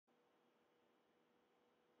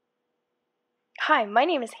Hi, my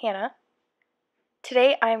name is Hannah.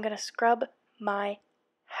 Today I am going to scrub my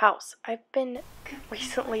house. I've been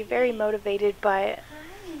recently very motivated by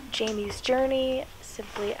Jamie's Journey,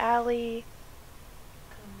 Simply Allie,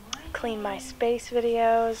 Clean My Space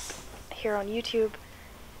videos here on YouTube.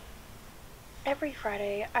 Every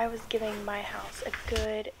Friday I was giving my house a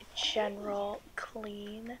good general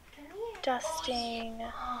clean, dusting,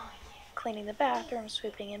 cleaning the bathroom,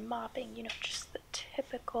 sweeping and mopping, just the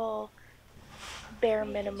typical bare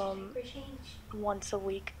minimum once a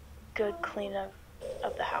week good cleanup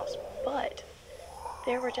of the house. But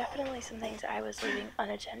there were definitely some things I was leaving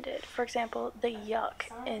unattended. For example, the yuck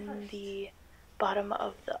in the bottom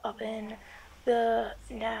of the oven, the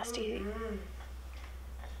nasty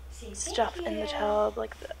stuff in the tub,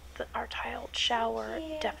 like our tiled shower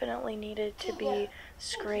definitely needed to be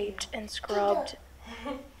scraped and scrubbed,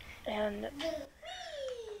 and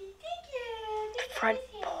the front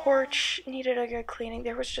porch needed a good cleaning.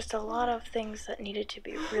 There was just a lot of things that needed to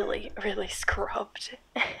be really, really scrubbed.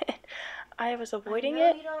 I was avoiding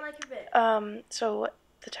it, so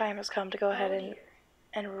the time has come to go ahead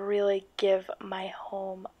and really give our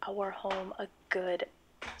home, a good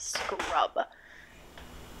scrub.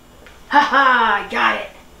 Haha, I got it.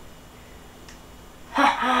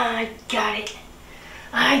 Haha, I got it.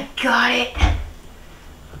 I got it.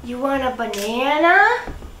 You want a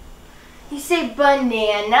banana? You say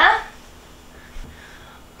banana?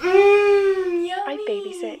 Yummy. I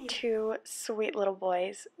babysit two sweet little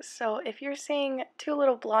boys, so if you're seeing two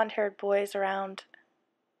little blonde-haired boys around,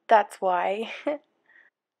 that's why.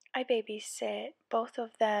 I babysit both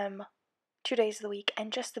of them 2 days of the week,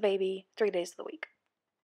 and just the baby 3 days of the week.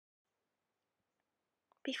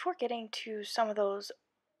 Before getting to some of those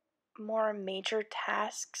more major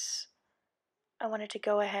tasks, I wanted to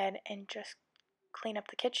go ahead and just clean up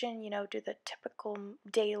the kitchen, do the typical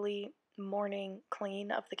daily morning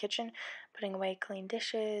clean of the kitchen, putting away clean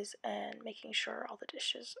dishes and making sure all the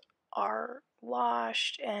dishes are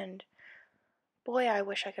washed. And boy, I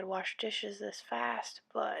wish I could wash dishes this fast,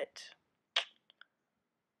 but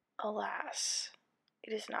alas,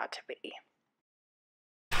 it is not to be.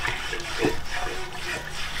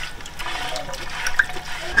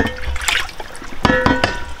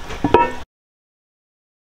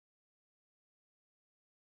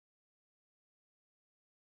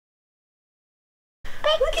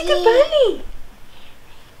 Look at the bunny!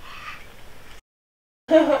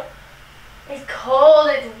 It's cold,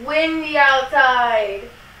 it's windy outside.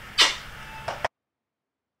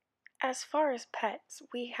 As far as pets,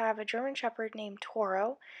 we have a German Shepherd named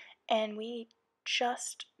Toro, and we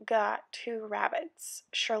just got 2 rabbits,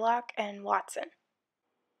 Sherlock and Watson.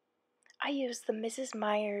 I use the Mrs.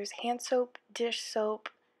 Meyer's hand soap, dish soap,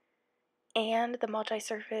 and the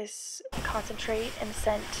multi-surface concentrate and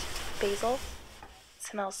scent basil. It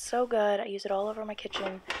smells so good. I use it all over my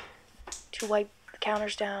kitchen to wipe the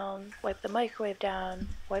counters down, wipe the microwave down,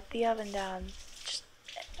 wipe the oven down.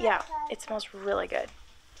 Yeah, it smells really good.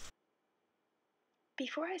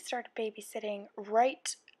 Before I started babysitting,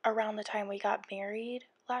 right around the time we got married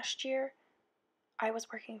last year, I was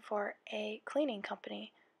working for a cleaning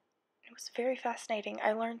company. It was very fascinating.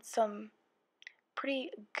 I learned some pretty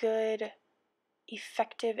good,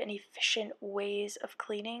 effective, and efficient ways of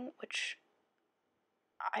cleaning, which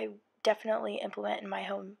I definitely implement in my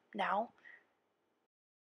home now.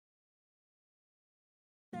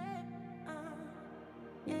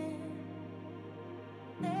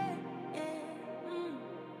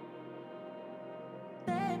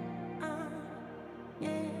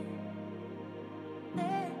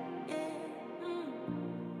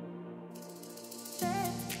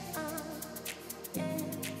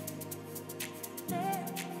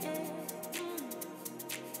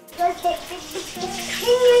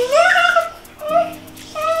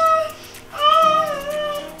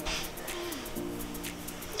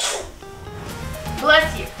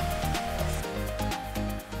 Bless you.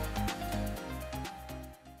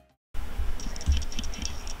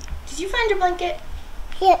 Did you find your blanket?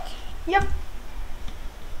 Yep. Yep.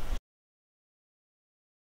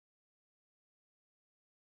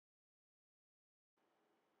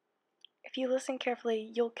 If you listen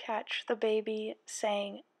carefully, you'll catch the baby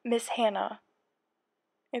saying, "Miss Hannah."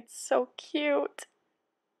 It's so cute.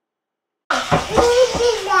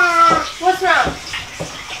 What's wrong?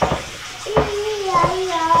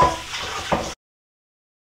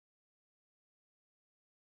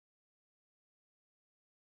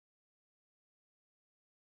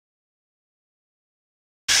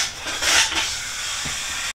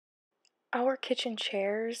 Our kitchen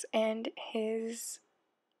chairs and his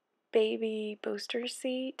baby booster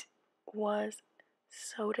seat was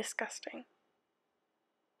so disgusting.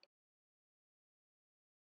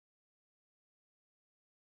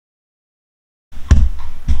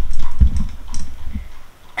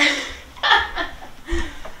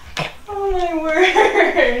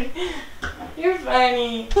 weird. You're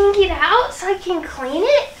funny. Can you get out so I can clean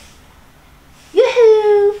it?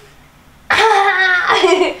 Yoo-hoo!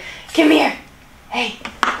 Come here. Hey.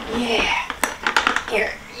 Yeah.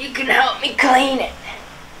 Here, you can help me clean it.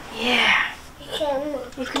 Yeah.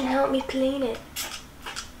 You can help me clean it.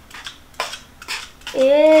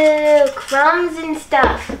 Ew, crumbs and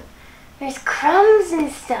stuff. There's crumbs and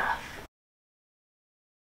stuff.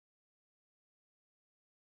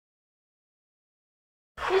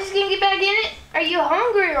 You're just gonna get back in it? Are you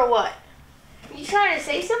hungry or what? You trying to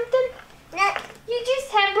say something? No. You just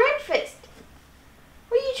had breakfast.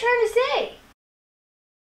 What are you trying to say?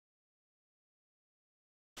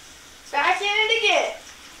 Back in it again.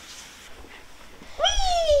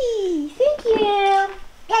 Whee! Thank you.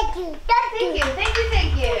 Thank you. Thank you, thank you,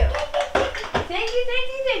 thank you. Thank you, thank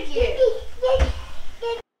you, thank you.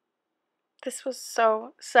 This was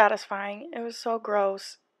so satisfying. It was so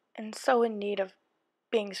gross and so in need of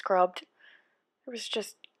being scrubbed. It was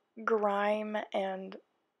just grime and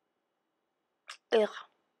ugh.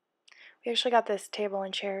 We actually got this table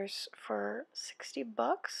and chairs for $60,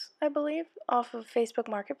 I believe, off of Facebook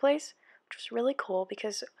Marketplace, which was really cool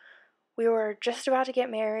because we were just about to get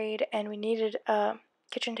married and we needed a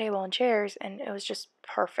kitchen table and chairs, and it was just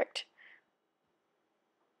perfect.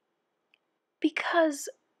 Because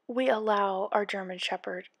we allow our German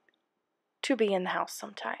Shepherd to be in the house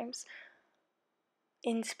sometimes,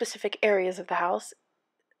 in specific areas of the house,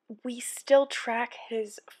 we still track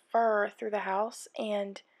his fur through the house,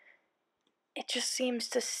 and it just seems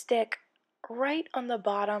to stick right on the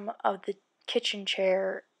bottom of the kitchen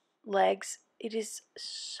chair legs. It is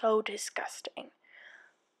so disgusting.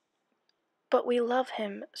 But we love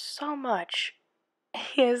him so much.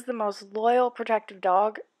 He is the most loyal, protective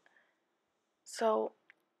dog. So,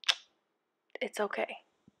 it's okay.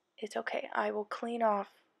 It's okay. I will clean off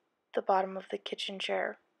the bottom of the kitchen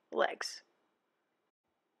chair legs.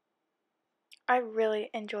 I really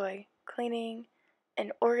enjoy cleaning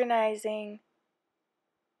and organizing.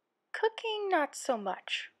 Cooking, not so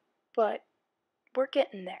much, but we're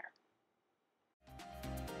getting there.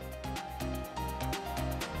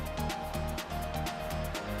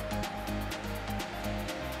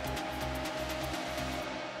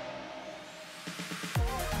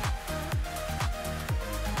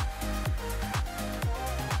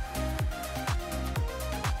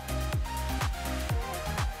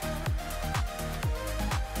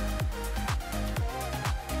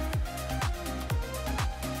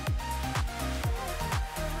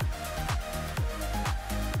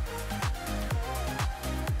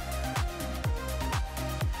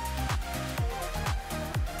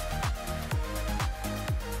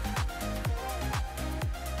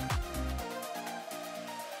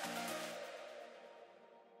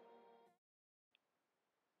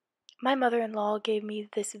 My mother-in-law gave me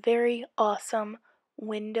this very awesome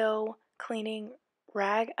window cleaning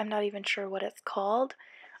rag. I'm not even sure what it's called.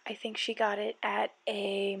 I think she got it at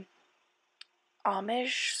a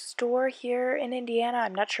Amish store here in Indiana.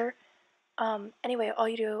 I'm not sure. Anyway, all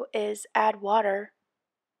you do is add water,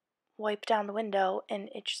 wipe down the window, and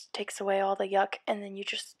it just takes away all the yuck, and then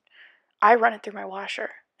I run it through my washer,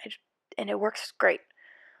 and it works great.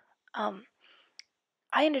 I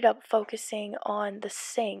ended up focusing on the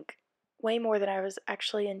sink way more than I was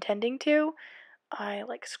actually intending to. I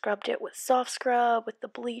scrubbed it with soft scrub with the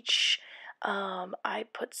bleach. I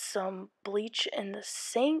put some bleach in the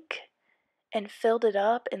sink and filled it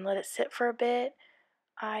up and let it sit for a bit.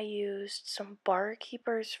 I used some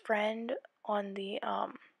Barkeeper's Friend on the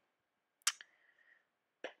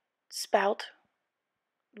spout,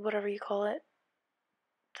 whatever you call it,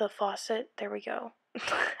 the faucet. There we go.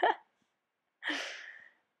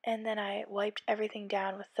 And then I wiped everything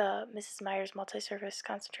down with the Mrs. Meyer's multi-surface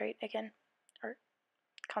concentrate again, or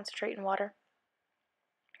concentrate in water.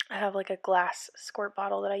 I have a glass squirt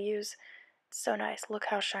bottle that I use. It's so nice. Look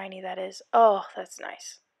how shiny that is. Oh, that's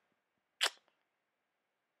nice.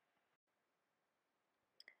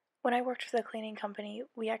 When I worked for the cleaning company,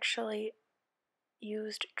 we actually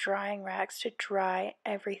used drying rags to dry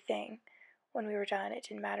everything when we were done. It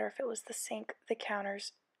didn't matter if it was the sink, the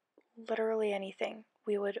counters, literally anything.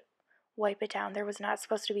 We would wipe it down. There was not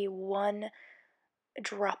supposed to be one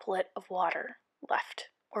droplet of water left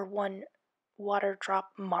or one water drop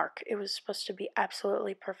mark. It was supposed to be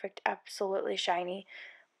absolutely perfect, absolutely shiny.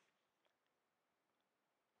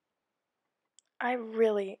 I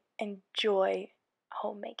really enjoy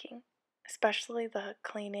homemaking, especially the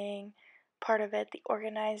cleaning part of it, the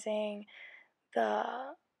organizing, the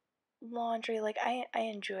laundry. I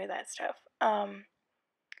enjoy that stuff.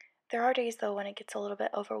 There are days though when it gets a little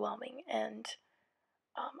bit overwhelming, and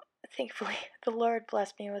thankfully, the Lord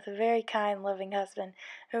blessed me with a very kind, loving husband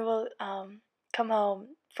who will come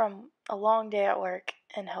home from a long day at work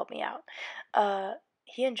and help me out.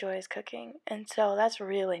 He enjoys cooking, and so that's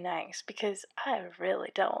really nice because I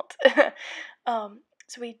really don't.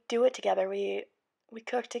 So we do it together. We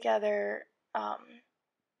cook together.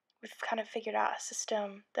 We've kind of figured out a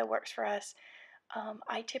system that works for us.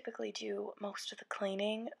 I typically do most of the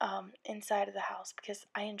cleaning inside of the house because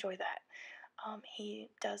I enjoy that. He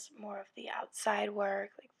does more of the outside work,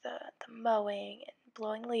 like the mowing and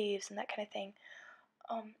blowing leaves and that kind of thing.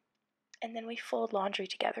 And then we fold laundry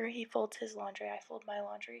together. He folds his laundry, I fold my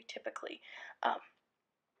laundry typically. Um,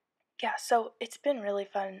 yeah, so it's been really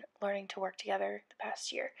fun learning to work together the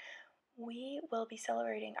past year. We will be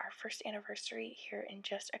celebrating our first anniversary here in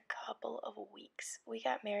just a couple of weeks. We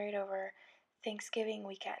got married over Thanksgiving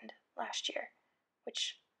weekend last year,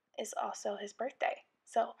 which is also his birthday.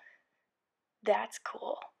 So that's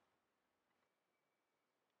cool.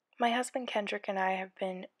 My husband Kendrick and I have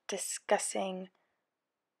been discussing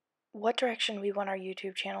what direction we want our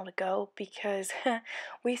YouTube channel to go because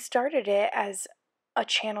we started it as a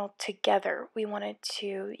channel together. We wanted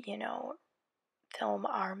to, film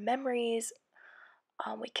our memories.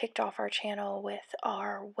 We kicked off our channel with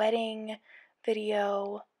our wedding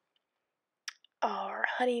video, our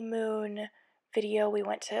honeymoon video. We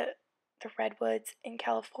went to the Redwoods in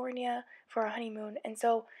California for our honeymoon, and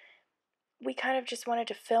so we kind of just wanted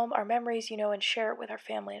to film our memories, and share it with our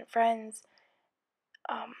family and friends.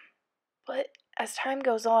 But as time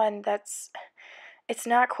goes on, it's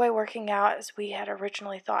not quite working out as we had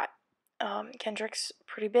originally thought. Kendrick's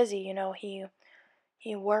pretty busy,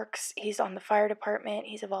 he works, he's on the fire department,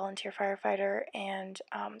 he's a volunteer firefighter, and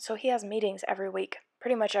so he has meetings every week,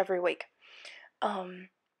 pretty much every week.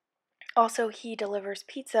 Also, he delivers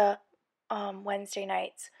pizza Wednesday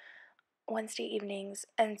evenings,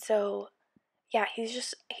 and so, yeah,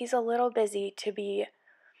 he's a little busy to be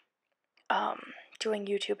doing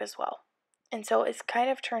YouTube as well. And so it's kind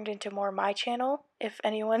of turned into more my channel, if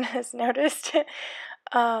anyone has noticed.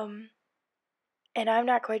 And I'm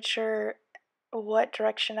not quite sure what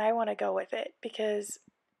direction I want to go with it because,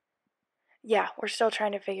 yeah, we're still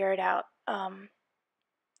trying to figure it out.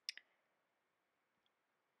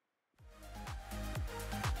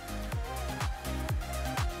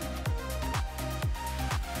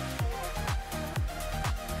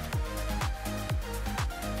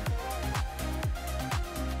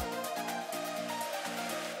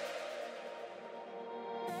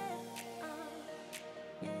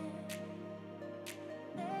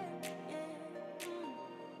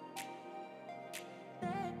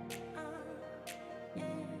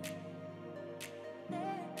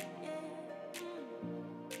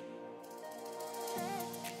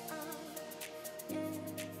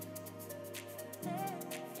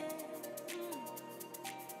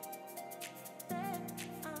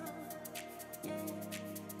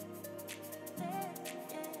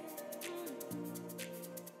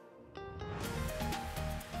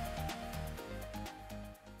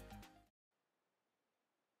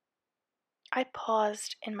 I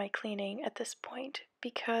paused in my cleaning at this point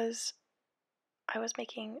because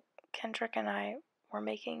Kendrick and I were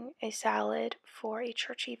making a salad for a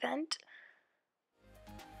church event.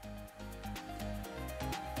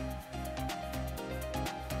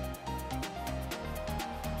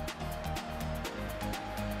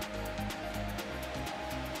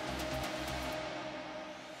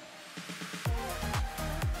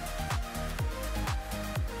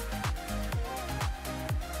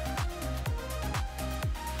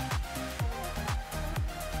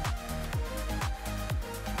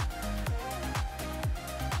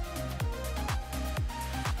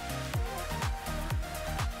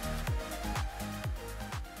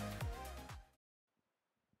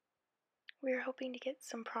 We're hoping to get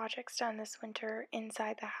some projects done this winter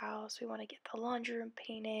inside the house. We want to get the laundry room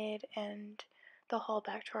painted and the hall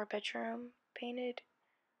back to our bedroom painted.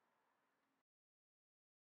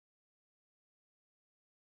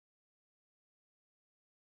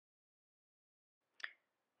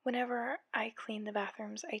 Whenever I clean the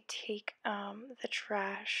bathrooms, I take the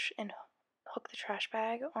trash and hook the trash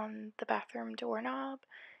bag on the bathroom doorknob,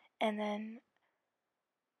 and then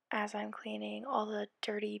as I'm cleaning, all the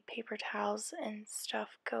dirty paper towels and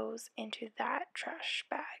stuff goes into that trash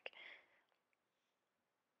bag.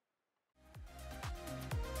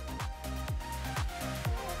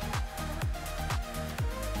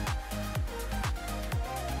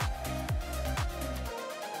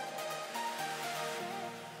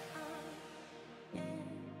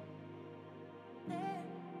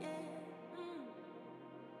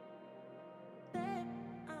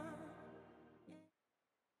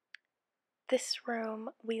 This room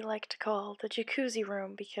we like to call the jacuzzi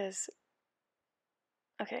room because,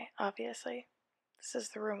 okay, obviously, this is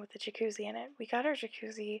the room with the jacuzzi in it. We got our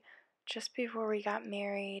jacuzzi just before we got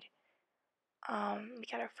married. We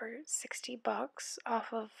got it for $60 off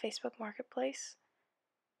of Facebook Marketplace.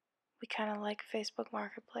 We kind of like Facebook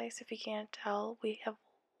Marketplace, if you can't tell. We have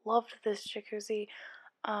loved this jacuzzi.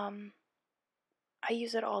 I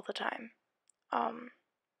use it all the time.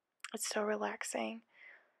 It's so relaxing.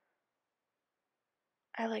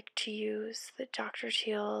 I like to use the Dr.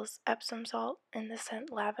 Teal's Epsom salt in the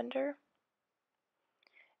scent lavender.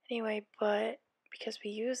 Anyway, but because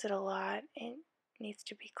we use it a lot, it needs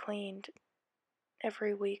to be cleaned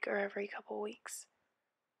every week or every couple weeks.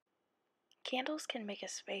 Candles can make a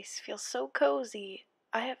space feel so cozy.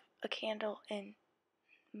 I have a candle in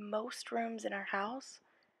most rooms in our house.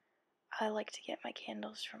 I like to get my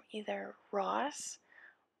candles from either Ross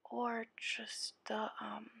or just the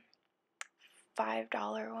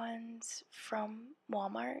 $5 ones from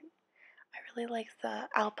Walmart. I really like the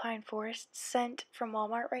Alpine Forest scent from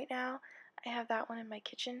Walmart right now. I have that one in my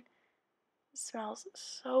kitchen. It smells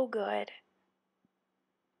so good.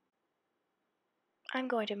 I'm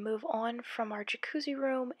going to move on from our jacuzzi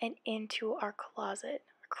room and into our closet.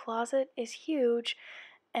 Our closet is huge,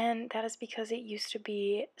 and that is because it used to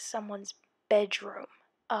be someone's bedroom.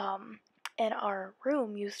 And our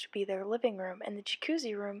room used to be their living room, and the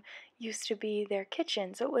jacuzzi room used to be their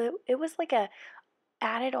kitchen. So it was like a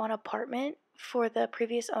added on apartment for the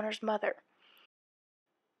previous owner's mother.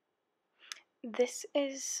 This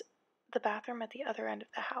is the bathroom at the other end of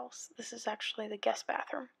the house. This is actually the guest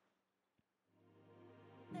bathroom.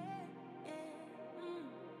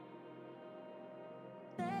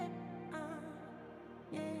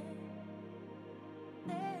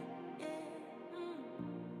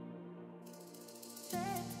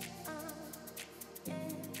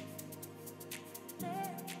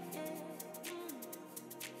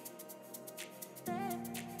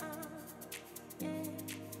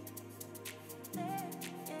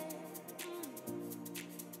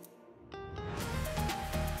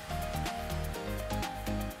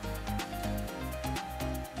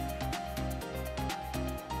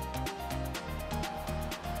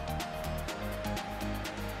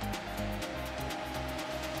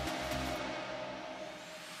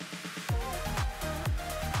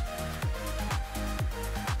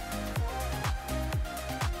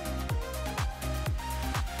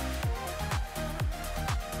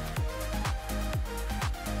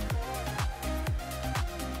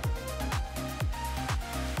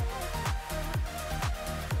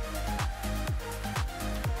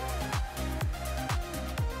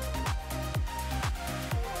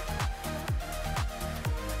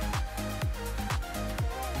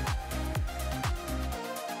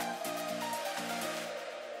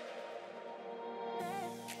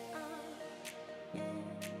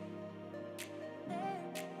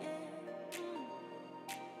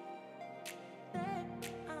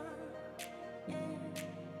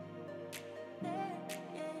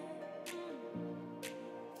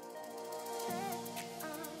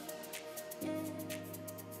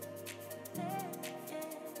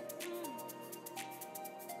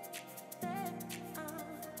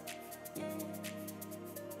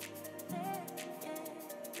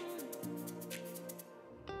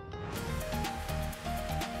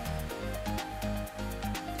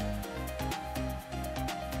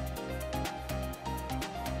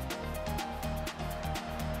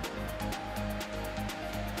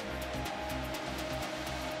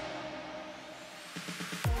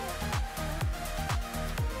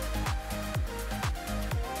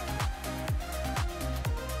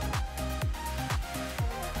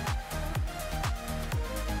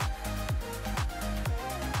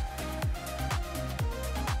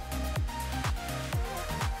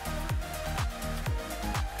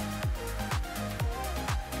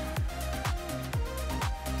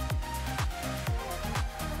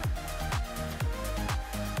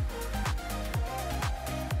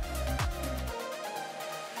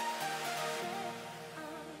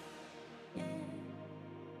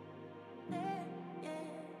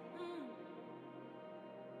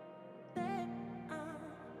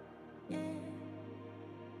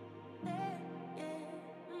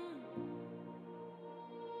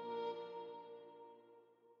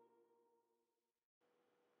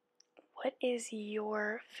 What is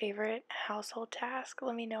your favorite household task?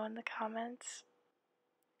 Let me know in the comments.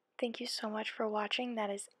 Thank you so much for watching.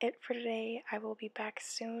 That is it for today. I will be back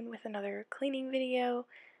soon with another cleaning video.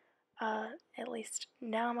 At least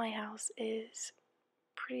now my house is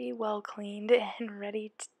pretty well cleaned and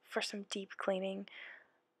ready for some deep cleaning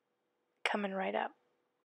coming right up.